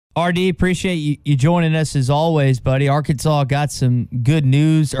RD, appreciate you joining us as always, buddy. Arkansas got some good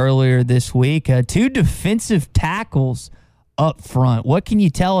news earlier this week. Two defensive tackles up front. What can you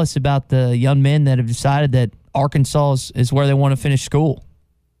tell us about the young men that have decided that Arkansas is where they want to finish school?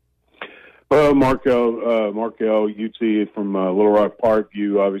 Well, Markell Utsey from Little Rock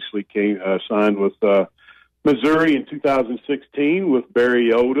Parkview obviously signed with Missouri in 2016 with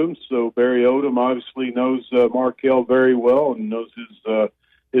Barry Odom. So Barry Odom obviously knows Markell very well and knows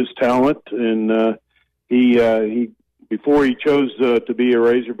his talent. And he before he chose to be a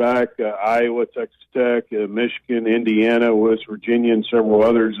Razorback, Iowa, Texas Tech, Michigan, Indiana, West Virginia, and several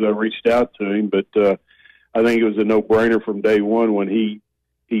others reached out to him. But I think it was a no-brainer from day one when he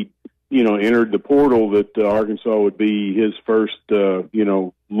entered the portal that Arkansas would be his first,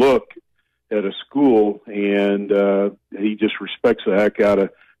 look at a school, and he just respects the heck out of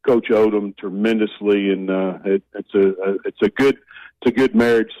Coach Odom tremendously, and it's a good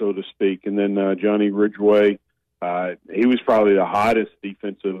marriage, so to speak. And then Johnny Ridgway, he was probably the hottest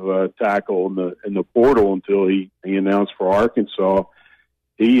defensive tackle in the portal until he announced for Arkansas.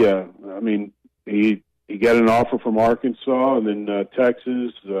 He got an offer from Arkansas, and then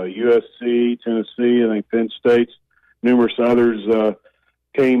Texas, USC, Tennessee, I think Penn State, numerous others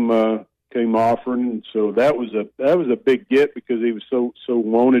came offering. So that was a big get because he was so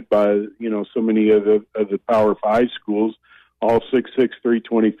wanted by so many of the Power 5 schools, all 6'6",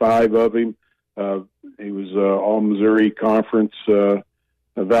 325 of him. He was all Missouri Conference,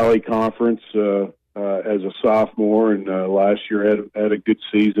 Valley Conference as a sophomore, and last year had a good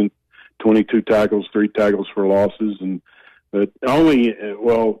season. 22 tackles, 3 tackles for losses, but I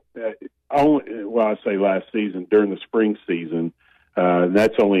say last season during the spring season.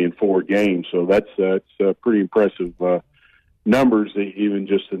 That's only in 4 games, so that's pretty impressive numbers, even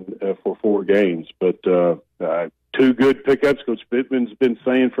just for 4 games. But 2 good pickups. Coach Pittman's been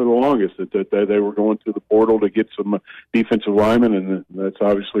saying for the longest that they were going to the portal to get some defensive linemen, and that's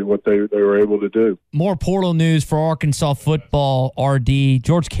obviously what they were able to do. More portal news for Arkansas football, RD.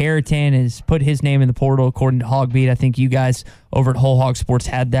 George Caratan has put his name in the portal, according to Hogbeat. I think you guys over at Whole Hog Sports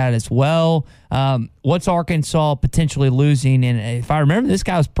had that as well. What's Arkansas potentially losing? And if I remember, this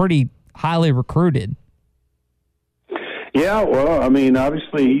guy was pretty highly recruited. Yeah, well, I mean,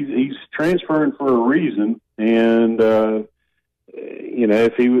 obviously he's transferring for a reason. And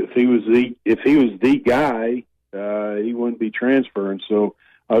if he was the guy, he wouldn't be transferring. So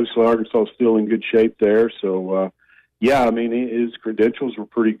obviously Arkansas is still in good shape there. So I mean his credentials were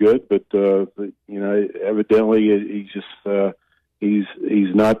pretty good, but evidently he's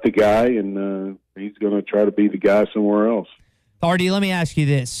not the guy, and he's going to try to be the guy somewhere else. RD, let me ask you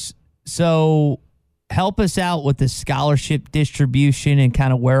this: so help us out with the scholarship distribution and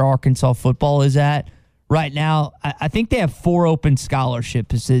kind of where Arkansas football is at right now. I think they have 4 open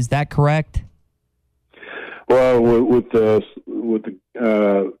scholarships. Is that correct? Well, with the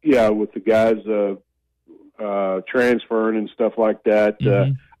guys transferring and stuff like that,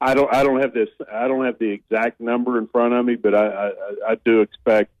 I don't have the exact number in front of me, but I do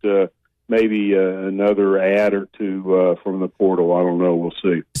expect maybe another ad or 2 from the portal. I don't know. We'll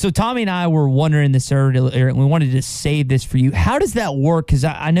see. So Tommy and I were wondering this earlier, and we wanted to save this for you. How does that work? Because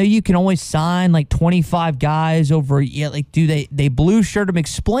I know you can only sign like 25 guys over. Yeah, like do they blue shirt them?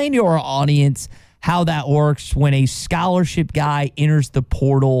 Explain to our audience how that works when a scholarship guy enters the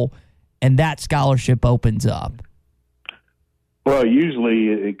portal and that scholarship opens up. Well, usually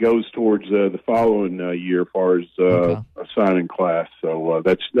it goes towards the following year as far as a signing class. So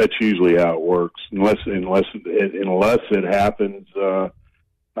that's usually how it works, unless it happens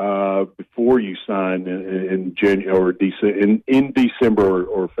before you sign in January or in December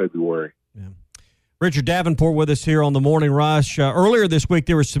or February. Yeah. Richard Davenport with us here on the Morning Rush. Earlier this week,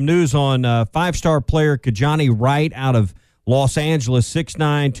 there was some news on 5-star player Kajani Wright out of Los Angeles,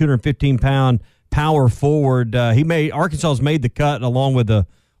 6'9", 215-pound power forward. Arkansas's made the cut along with a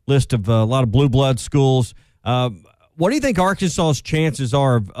list of a lot of blue blood schools. What do you think Arkansas's chances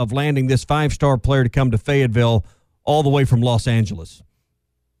are of landing this 5-star player to come to Fayetteville all the way from Los Angeles?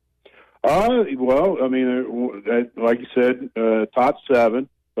 Well, I mean, like you said, top 7,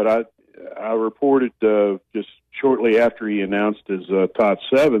 but I reported just shortly after he announced his top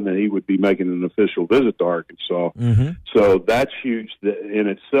 7 that he would be making an official visit to Arkansas. Mm-hmm. So that's huge in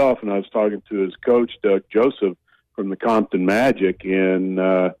itself. And I was talking to his coach, Doug Joseph, from the Compton Magic, and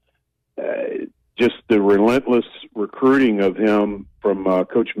just the relentless recruiting of him from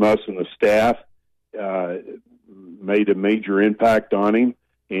Coach Muss and the staff made a major impact on him.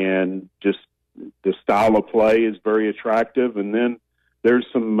 And just the style of play is very attractive. And then there's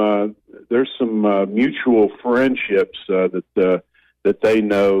some mutual friendships that that they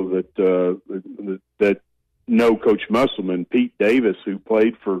know that know Coach Musselman. Pete Davis, who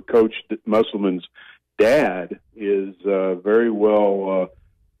played for Coach Musselman's dad, is very well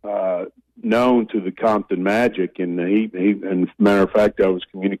known to the Compton Magic, and and matter of fact, I was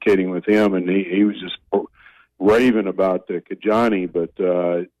communicating with him, and he was just raving about Kajani. But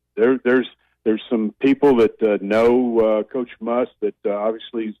there's some people that know Coach Muss that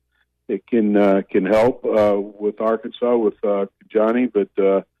obviously it can help with Arkansas with Kajani,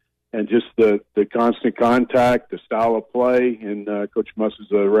 but and just the constant contact, the style of play, and Coach Muss's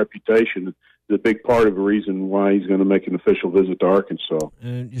reputation is a big part of the reason why he's going to make an official visit to Arkansas.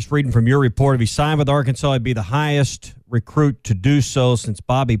 And just reading from your report, if he signed with Arkansas, he'd be the highest recruit to do so since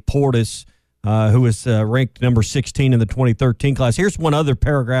Bobby Portis, who was ranked number 16 in the 2013 class. Here's one other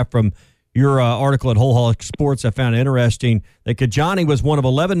paragraph from your article at Whole Hog Sports I found interesting, that Kajani was one of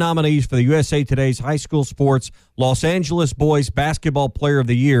 11 nominees for the USA Today's High School Sports Los Angeles Boys Basketball Player of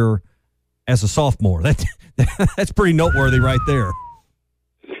the Year as a sophomore. That's pretty noteworthy right there.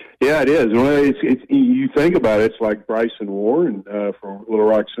 Yeah, it is. Well, you think about it, it's like Bryson Warren from Little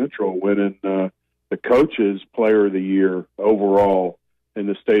Rock Central winning the Coach's Player of the Year overall in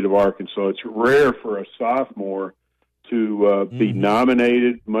the state of Arkansas. It's rare for a sophomore to be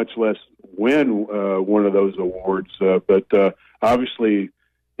nominated, much less win one of those awards. But obviously,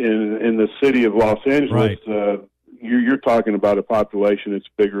 in the city of Los Angeles, right. You're talking about a population that's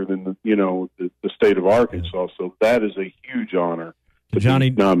bigger than the state of Arkansas. So that is a huge honor to be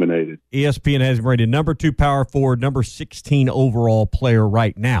nominated. ESPN has him rated number 2 power forward, number 16 overall player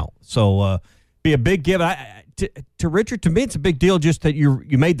right now. So be a big give. To Richard, to me, it's a big deal just that you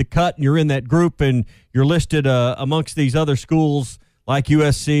made the cut and you're in that group and you're listed amongst these other schools like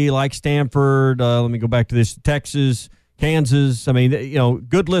USC, like Stanford. Let me go back to this: Texas, Kansas. I mean,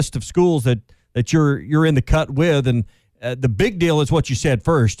 good list of schools that you're in the cut with. And the big deal is what you said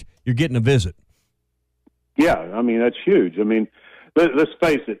first: you're getting a visit. Yeah, I mean that's huge. I mean, let's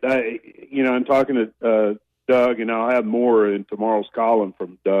face it. I'm talking to Doug, and I'll have more in tomorrow's column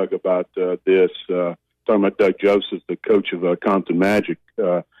from Doug about this. Talking about Doug Joseph, the coach of Compton Magic.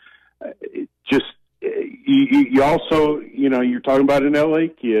 You also, you're talking about an LA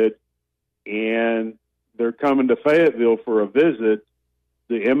kid, and they're coming to Fayetteville for a visit.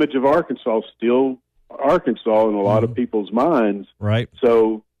 The image of Arkansas is still Arkansas in a lot of people's minds. Right.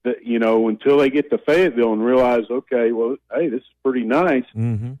 So, until they get to Fayetteville and realize, okay, well, hey, this is pretty nice.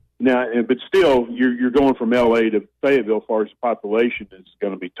 Mm-hmm. Now, but still, you're going from L.A. to Fayetteville as far as the population is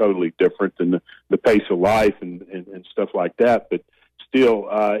going to be totally different than the pace of life and stuff like that. But still,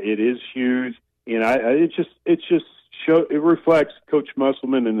 it is huge, and it reflects Coach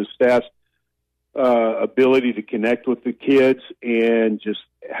Musselman and the staff's ability to connect with the kids, and just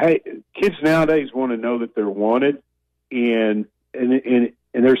kids nowadays want to know that they're wanted, and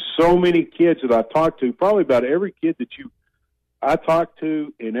there's so many kids that I've talked to, probably about every kid that I talk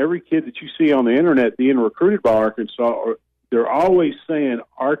to, and every kid that you see on the internet being recruited by Arkansas, they're always saying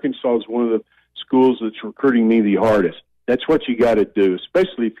Arkansas is one of the schools that's recruiting me the hardest. That's what you got to do,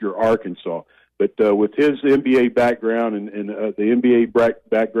 especially if you're Arkansas. But with his NBA background and the NBA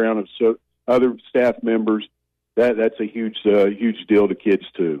background of other staff members, that's a huge deal to kids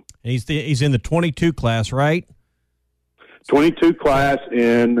too. He's in the 22 class, right? 22 class,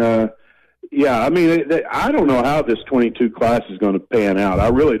 and yeah, I mean, I don't know how this 22 class is going to pan out. I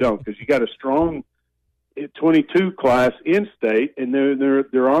really don't, because you got a strong 22 class in state, and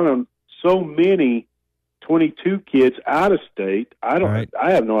they're on so many 22 kids out of state. I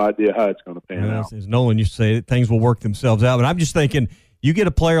have no idea how it's going to pan out. As Nolan used to say, that things will work themselves out. But I'm just thinking, you get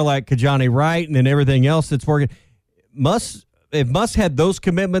a player like Kajani Wright, and then everything else that's working. If Muss had those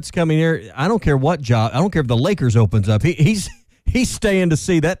commitments coming here, I don't care what job. I don't care if the Lakers opens up. He's staying to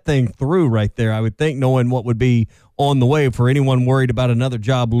see that thing through right there, I would think, knowing what would be on the way for anyone worried about another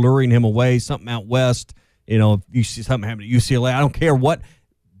job luring him away, something out west. If you see something happen at UCLA, I don't care what.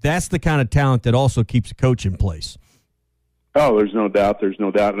 That's the kind of talent that also keeps a coach in place. Oh, there's no doubt. There's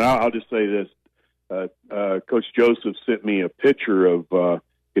no doubt. And I'll just say this. Coach Joseph sent me a picture of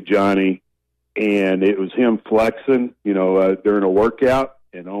Kajani, and it was him flexing, during a workout.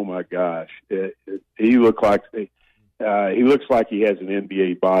 And, oh, my gosh, he looked like he looks like he has an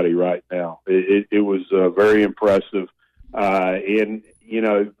NBA body right now. It was very impressive. And,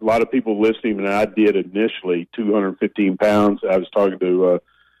 a lot of people listening, and I did initially, 215 pounds. I was talking to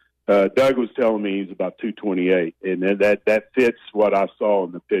Doug was telling me he's about 228, and that fits what I saw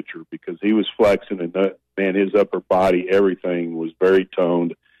in the picture, because he was flexing, and his upper body, everything was very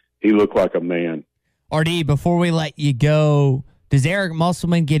toned. He looked like a man. RD, before we let you go, Does Eric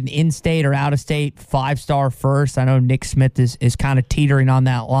Musselman get an in-state or out-of-state 5-star first? I know Nick Smith is kind of teetering on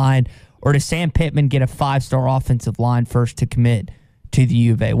that line. Or does Sam Pittman get a 5-star offensive line first to commit to the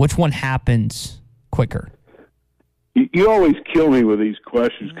U of A? Which one happens quicker? You always kill me with these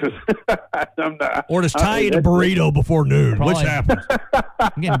questions because I'm not. Or does Ty eat a burrito before noon? Probably. Which happens?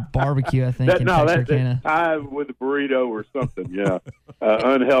 I'm getting barbecue, I think. That's Ty with a burrito or something. Yeah,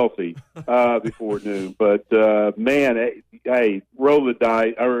 unhealthy before noon. But man, hey, roll the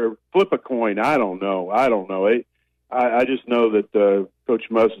dice or flip a coin. I don't know. I just know that Coach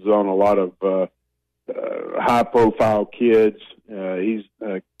Muss is on a lot of high-profile kids.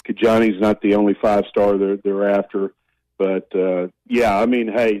 Kajani's not the only 5-star they're after. But, yeah, I mean,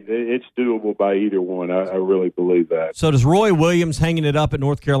 hey, it's doable by either one. I really believe that. So does Roy Williams hanging it up at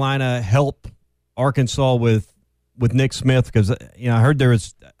North Carolina help Arkansas with Nick Smith? Because, I heard there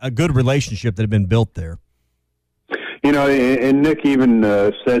was a good relationship that had been built there. And Nick even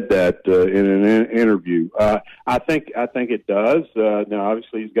said that in an interview. I think it does. Now,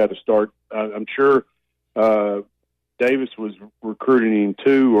 obviously, he's got to start. I'm sure Davis was recruiting him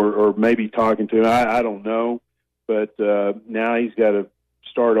too, or maybe talking to him. I don't know. But now he's got to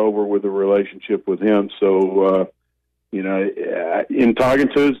start over with a relationship with him. So, in talking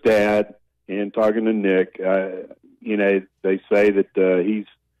to his dad and talking to Nick, they say that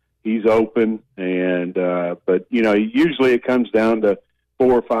he's open, and but usually it comes down to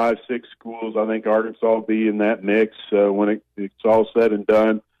 4, 5, 6 schools. I think Arkansas will be in that mix when it's all said and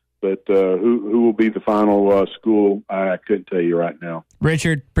done. But who will be the final school, I couldn't tell you right now.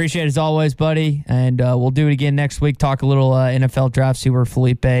 Richard, appreciate it as always, buddy. And we'll do it again next week, talk a little NFL draft, see where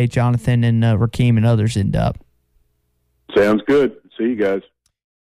Felipe, Jonathan, and Rakeem and others end up. Sounds good. See you guys.